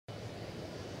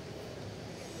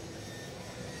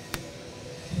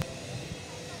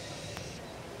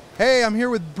Hey, I'm here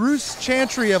with Bruce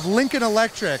Chantry of Lincoln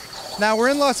Electric. Now, we're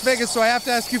in Las Vegas, so I have to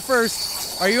ask you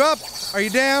first, are you up? Are you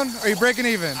down? Are you breaking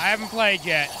even? I haven't played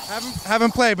yet.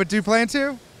 Haven't played, but do you plan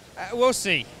to? We'll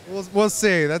see. We'll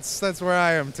see. That's where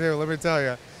I am, too, let me tell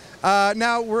you.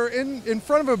 Now, we're in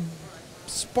front of a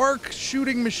spark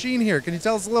shooting machine here. Can you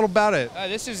tell us a little about it?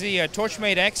 This is the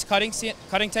Torchmate X cutting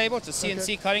table. It's a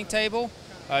CNC cutting table.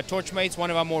 Torchmate's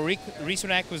one of our more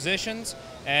recent acquisitions,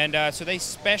 and so they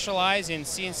specialize in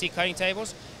CNC cutting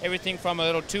tables, everything from a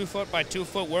little 2-foot by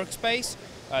 2-foot workspace.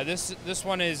 This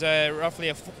one is roughly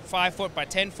a 5-foot by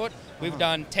 10-foot. We've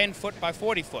done 10-foot by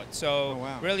 40-foot, so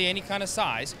really any kind of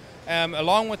size.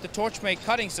 Along with the Torchmate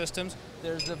cutting systems,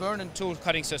 there's the Vernon tool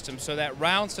cutting system, so that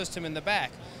round system in the back.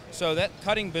 So that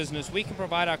cutting business, we can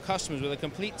provide our customers with a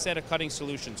complete set of cutting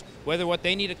solutions, whether what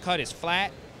they need to cut is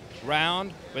flat,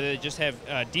 round, whether they just have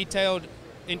detailed,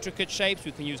 intricate shapes,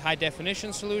 we can use high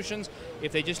definition solutions.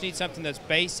 If they just need something that's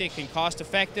basic and cost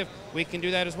effective, we can do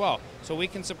that as well. So we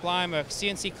can supply them a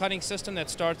CNC cutting system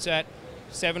that starts at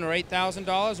 $7,000 or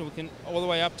 $8,000, and we can all the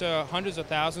way up to hundreds of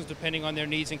thousands depending on their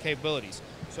needs and capabilities.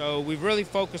 So we've really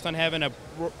focused on having a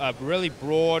really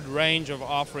broad range of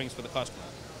offerings for the customer.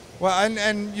 Well,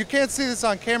 and you can't see this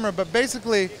on camera, but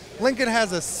basically Lincoln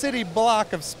has a city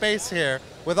block of space here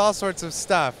with all sorts of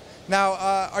stuff. Now,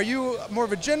 are you more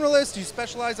of a generalist? Do you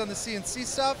specialize on the CNC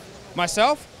stuff?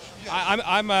 Myself?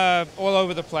 I'm all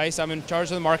over the place. I'm in charge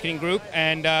of the marketing group,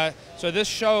 and so this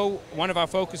show, one of our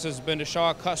focuses has been to show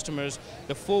our customers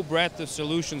the full breadth of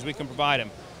solutions we can provide them.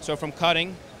 So from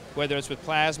cutting, whether it's with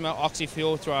plasma,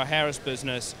 oxy-fuel through our Harris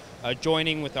business,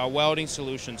 joining with our welding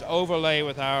solutions, overlay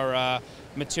with our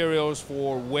materials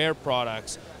for wear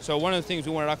products. So one of the things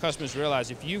we wanted our customers to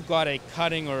realize, if you've got a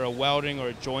cutting or a welding or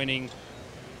a joining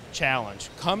challenge,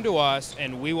 come to us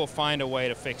and we will find a way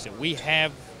to fix it. We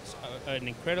have an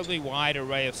incredibly wide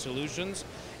array of solutions,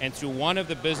 and through one of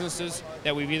the businesses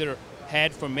that we've either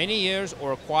had for many years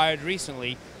or acquired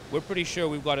recently, we're pretty sure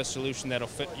we've got a solution that'll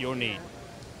fit your need.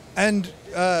 And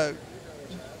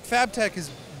FABTECH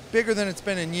is bigger than it's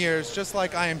been in years, just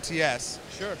like IMTS.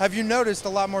 Sure. Have you noticed a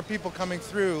lot more people coming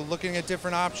through, looking at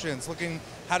different options, looking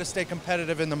how to stay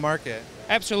competitive in the market?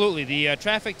 Absolutely. The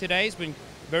traffic today has been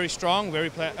very strong, very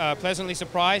pleasantly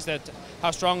surprised at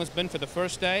how strong it's been for the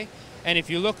first day. And if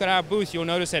you look at our booth, you'll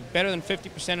notice that better than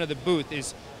 50% of the booth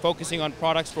is focusing on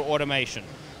products for automation.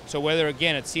 So whether,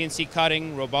 again, it's CNC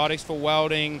cutting, robotics for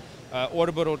welding,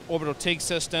 orbital TIG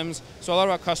systems. So a lot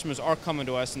of our customers are coming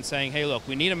to us and saying, hey, look,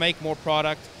 we need to make more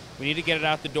product. We need to get it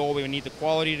out the door. We need the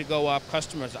quality to go up.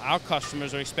 Our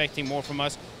customers are expecting more from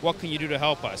us. What can you do to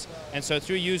help us? And so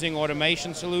through using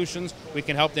automation solutions, we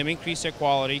can help them increase their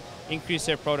quality, increase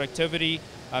their productivity,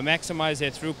 maximize their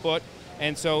throughput.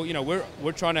 And so, you know,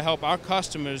 we're trying to help our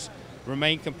customers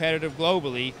remain competitive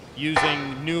globally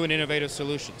using new and innovative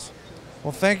solutions.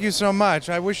 Well, thank you so much.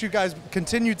 I wish you guys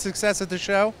continued success at the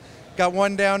show. Got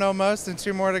one down almost and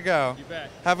 2 more to go. You bet.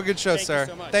 Have a good show, sir. Thank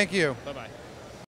you so much. Thank you. Bye-bye.